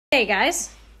Hey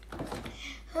guys.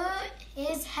 Who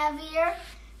is heavier?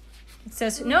 It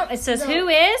says no. It says who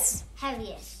is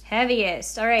Heaviest.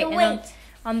 heaviest. All right. The And weight.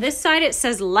 on this side it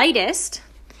says lightest,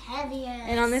 Heaviest.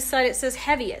 and on this side it says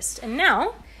heaviest. And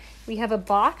now we have a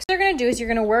box. What you're gonna do is you're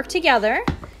gonna work together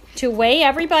to weigh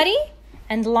everybody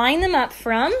and line them up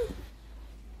from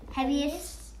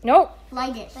Heaviest. nope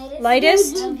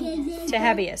Lightest. to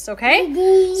heaviest. Okay.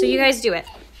 So you guys do it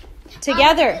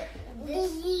together.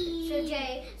 So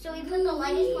Jay, so we put the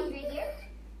lightest one right here.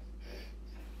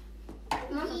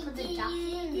 Mama, put the duck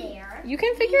in there. You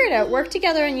can figure it out. Work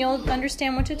together and you'll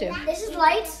understand what to do. This is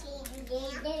light.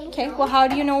 Okay. Well, how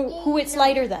do you know who it's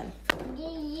lighter than?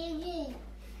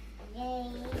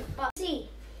 See.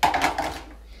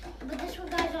 But this one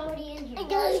guy's already in here.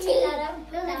 Let's take that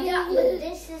out. The duck, but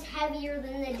this is heavier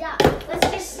than the duck. Let's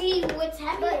just see what's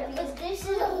heavier. But this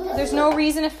is. There's no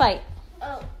reason to fight.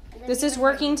 Oh. This is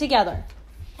working together.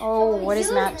 Oh, what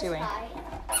is Matt doing? No,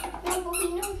 but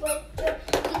we know, but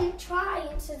we didn't try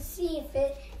to see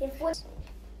if what.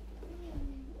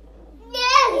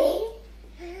 Daddy,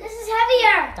 this is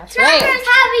heavier. That's right. Tractor's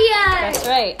heavier. That's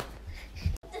right.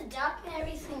 Put the duck and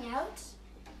everything out,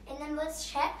 and then let's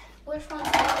check which one's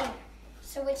heavier.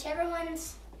 So whichever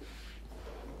one's.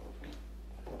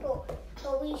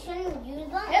 But we shouldn't use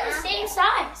them. They're the same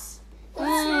size.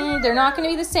 They're not going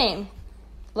to be the same.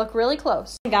 Look really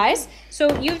close. Guys,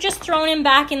 so you've just thrown him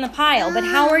back in the pile, but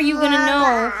how are you going to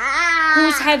know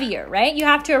who's heavier, right? You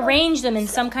have to arrange them in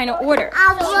some kind of order.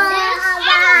 So the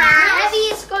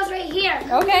heaviest goes right here.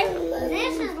 Okay.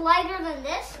 This is lighter than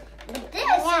this. This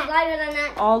is lighter than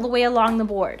that. All the way along the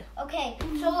board. Okay,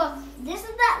 so look, this is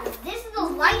the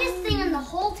lightest thing on the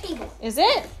whole table. Is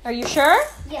it? Are you sure?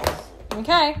 Yes.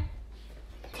 Okay.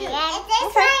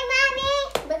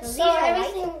 But so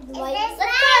everything light. Let's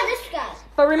try this guy.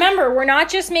 But remember, we're not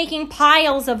just making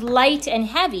piles of light and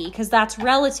heavy, because that's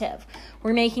relative.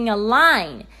 We're making a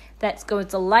line that goes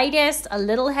the lightest, a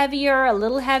little heavier, a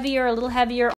little heavier, a little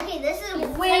heavier. Okay, this is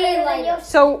way lighter.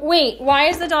 So wait, why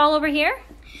is the doll over here?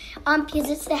 Because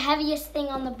it's the heaviest thing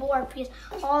on the board. Because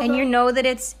And you know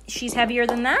that she's heavier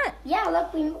than that? Yeah,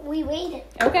 look, we weighed it.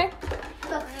 Okay.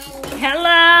 Look.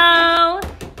 Hello.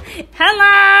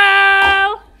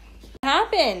 Hello. What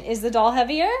happened? Is the doll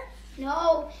heavier?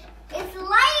 No, it's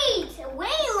light, way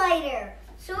lighter.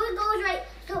 So it goes right.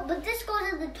 So, but this goes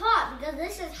at the top because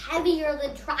this is heavier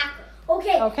than tracker.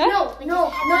 Okay. Okay. No.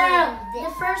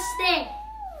 The first thing.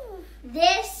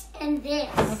 This and this.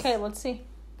 Okay, let's see.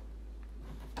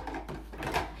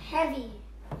 Heavy.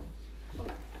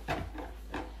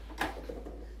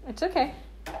 It's okay.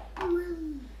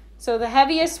 So the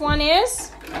heaviest one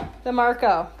is the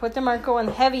Marco. Put the Marco in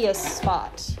the heaviest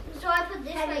spot. So I put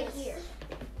this right here.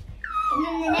 And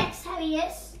then the next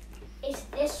heaviest is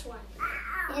this one.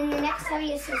 And the next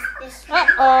heaviest is this one.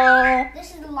 Uh-oh.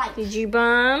 This is the light. Did you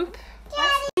bump?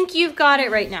 I think you've got it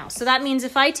right now. So that means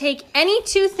if I take any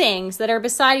two things that are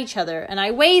beside each other and I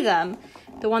weigh them,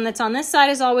 the one that's on this side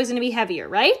is always going to be heavier,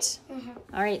 right? Mm-hmm.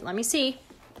 All right, let me see.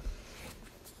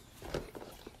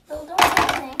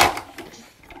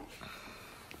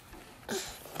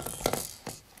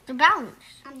 The balance.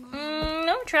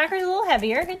 No, Tracker's a little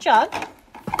heavier. Good job.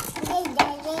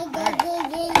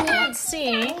 Let's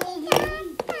see.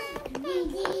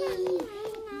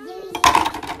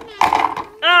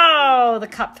 Oh, the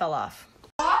cup fell off.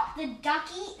 Drop the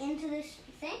ducky into this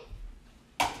thing.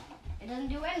 It doesn't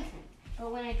do anything.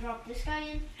 But when I drop this guy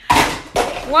in.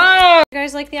 Whoa! You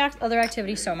guys like the other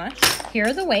activity so much. Here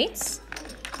are the weights,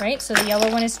 right? So the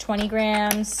yellow one is 20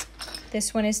 grams.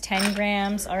 This one is 10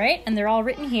 grams, all right? And they're all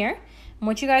written here. And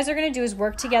what you guys are going to do is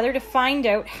work together to find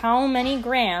out how many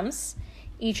grams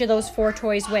each of those 4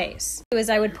 toys weighs.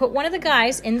 So I would put one of the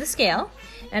guys in the scale,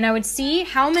 and I would see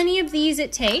how many of these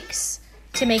it takes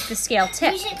to make the scale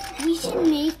tip. We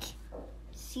should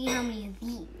see how many of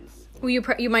these. Well,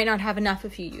 you might not have enough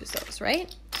if you use those,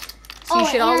 right? So you Oh,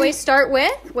 should and always start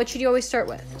with, what should you always start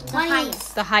with? The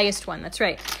highest. The highest one, that's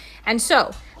right. And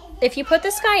so, if you put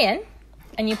this guy in,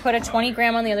 and you put a 20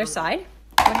 gram on the other side,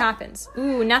 what happens?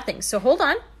 Ooh, nothing. So hold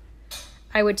on.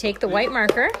 I would take the white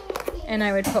marker, and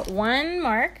I would put one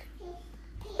mark,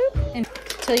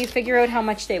 until you figure out how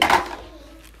much they weigh.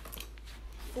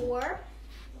 4.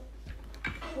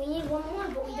 We need one more,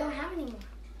 but we don't have any more.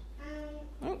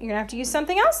 You're going to have to use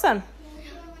something else then.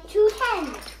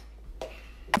 210.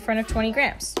 In front of 20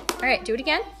 grams. All right, do it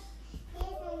again.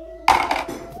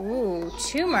 Ooh,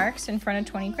 2 marks in front of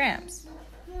 20 grams.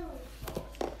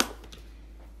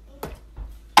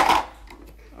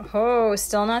 Oh,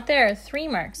 still not there. 3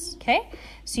 marks. Okay,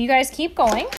 so you guys keep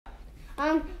going.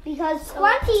 Because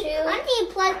 20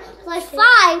 plus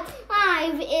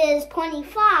 5 is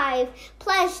 25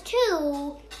 plus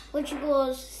 2, which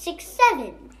equals 6,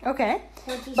 7. Okay.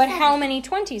 27. But how many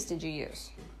 20s did you use?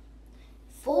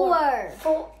 4.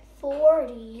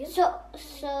 40. So.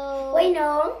 Wait,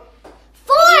 no.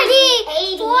 40.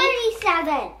 80.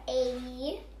 47.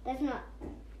 80. That's not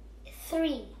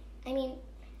 3.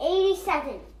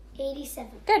 87.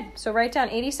 87. Good. So write down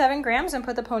 87 grams and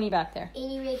put the pony back there.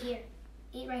 80 right here.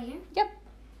 8 right here? Yep.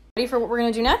 Ready for what we're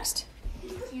going to do next?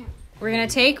 Yeah. We're going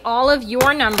to take all of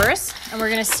your numbers and we're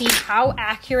going to see how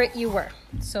accurate you were.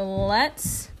 So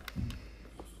let's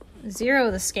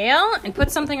zero the scale and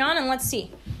put something on and let's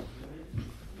see.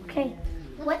 Okay.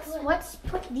 Let's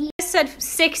put the... I said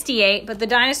 68, but the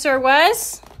dinosaur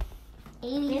was?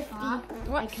 85.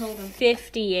 What?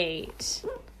 58.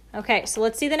 Okay, so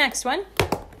let's see the next one.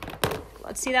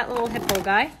 Let's see that little hippo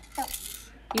guy. Oh.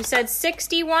 You said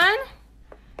 61.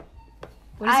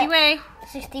 What does he weigh?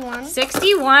 61.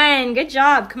 61. Good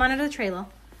job. Come on out of the trailer.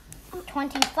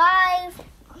 25.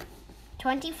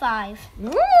 25.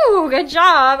 Ooh, good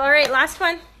job. All right, last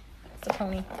one. It's a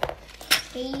pony.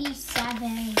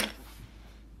 87.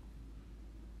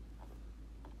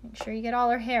 Make sure you get all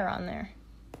her hair on there.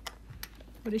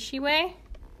 What does she weigh?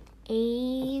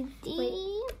 80.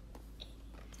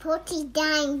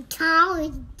 49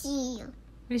 pounds.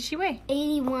 What does she weigh?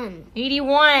 81.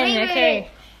 81. Okay.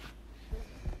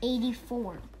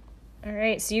 84. All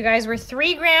right, so you guys were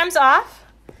 3 grams off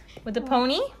with the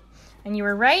pony, and you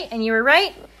were right, and you were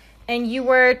right, and you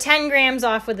were 10 grams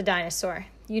off with the dinosaur.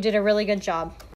 You did a really good job.